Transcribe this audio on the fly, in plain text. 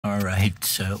Alright,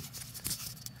 so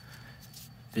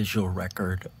visual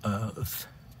record of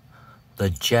the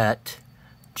Jet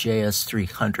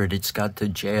JS300. It's got the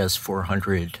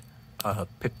JS400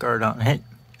 pickguard on it.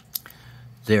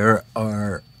 There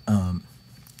are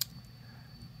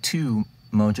two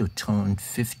Mojotone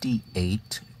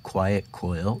 58 quiet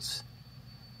coils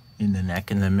in the neck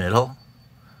in the middle,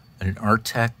 an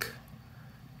Artec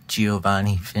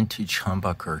Giovanni Vintage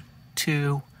Humbucker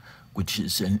 2, which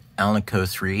is an Alnico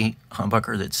 3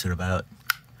 humbucker that's at about,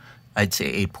 I'd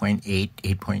say 8.8,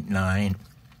 8.9,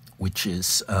 which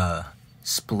is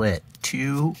split.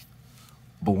 Two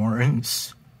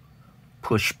Borns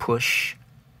push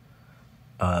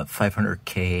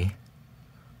 500K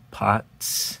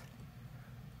pots,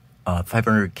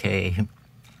 500K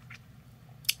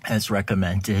as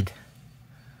recommended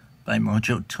by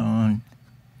Mojotone.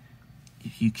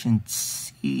 If you can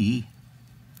see,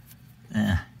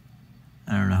 I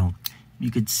don't know, you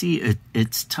could see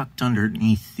it's tucked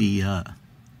underneath the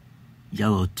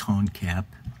yellow tone cap.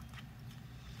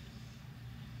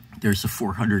 There's a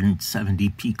 470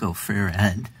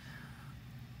 picofarad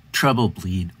treble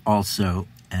bleed, also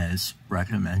as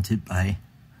recommended by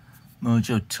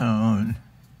Mojotone.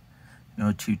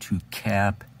 No 2-2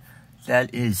 cap.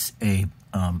 That is a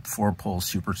 4-pole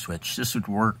super switch. This would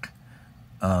work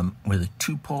with a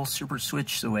 2-pole super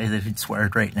switch the way that it's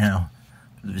wired right now.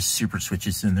 There's super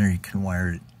switches in there. You can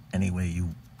wire it any way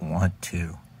you want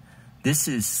to. This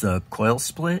is the coil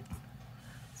split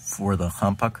for the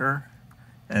humbucker,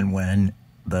 and when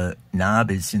the knob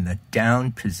is in the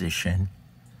down position,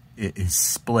 it is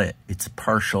split. It's a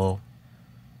partial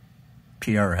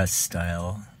PRS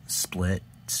style split.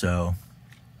 So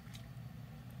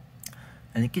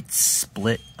I think it's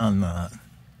split on the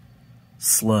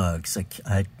slugs.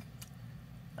 I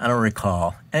don't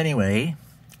recall. Anyway,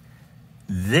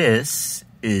 this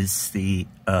is the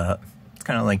kind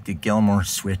of like the Gilmore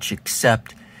switch,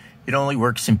 except it only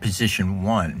works in position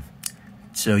 1.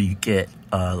 So you get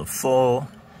the full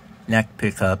neck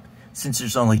pickup. Since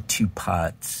there's only 2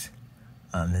 pots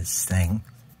on this thing,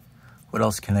 what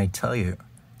else can I tell you?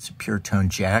 It's a pure tone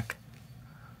jack,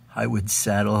 Highwood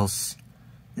saddles.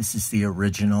 This is the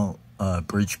original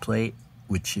bridge plate,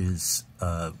 which is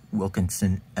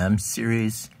Wilkinson M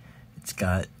series. It's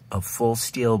got a full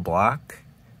steel block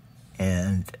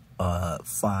and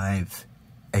 5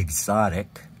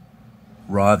 exotic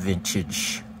raw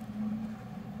vintage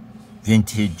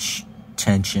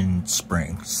tension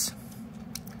springs.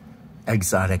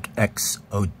 Exotic,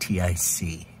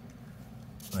 X-O-T-I-C,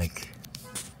 like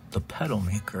the pedal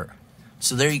maker.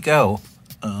 So there you go.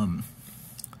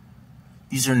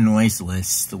 These are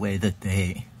noiseless the way that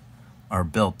they are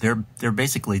built. They're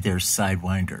basically their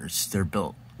sidewinders. They're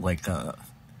built like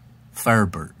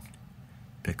Firebird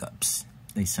pickups.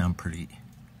 They sound pretty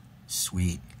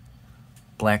sweet.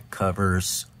 Black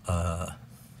covers,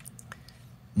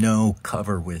 no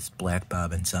cover with black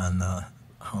bobbins on the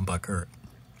humbucker.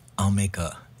 I'll make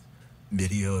a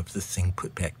video of the thing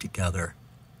put back together.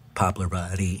 Poplar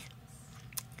body.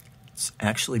 It's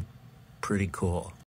actually pretty cool.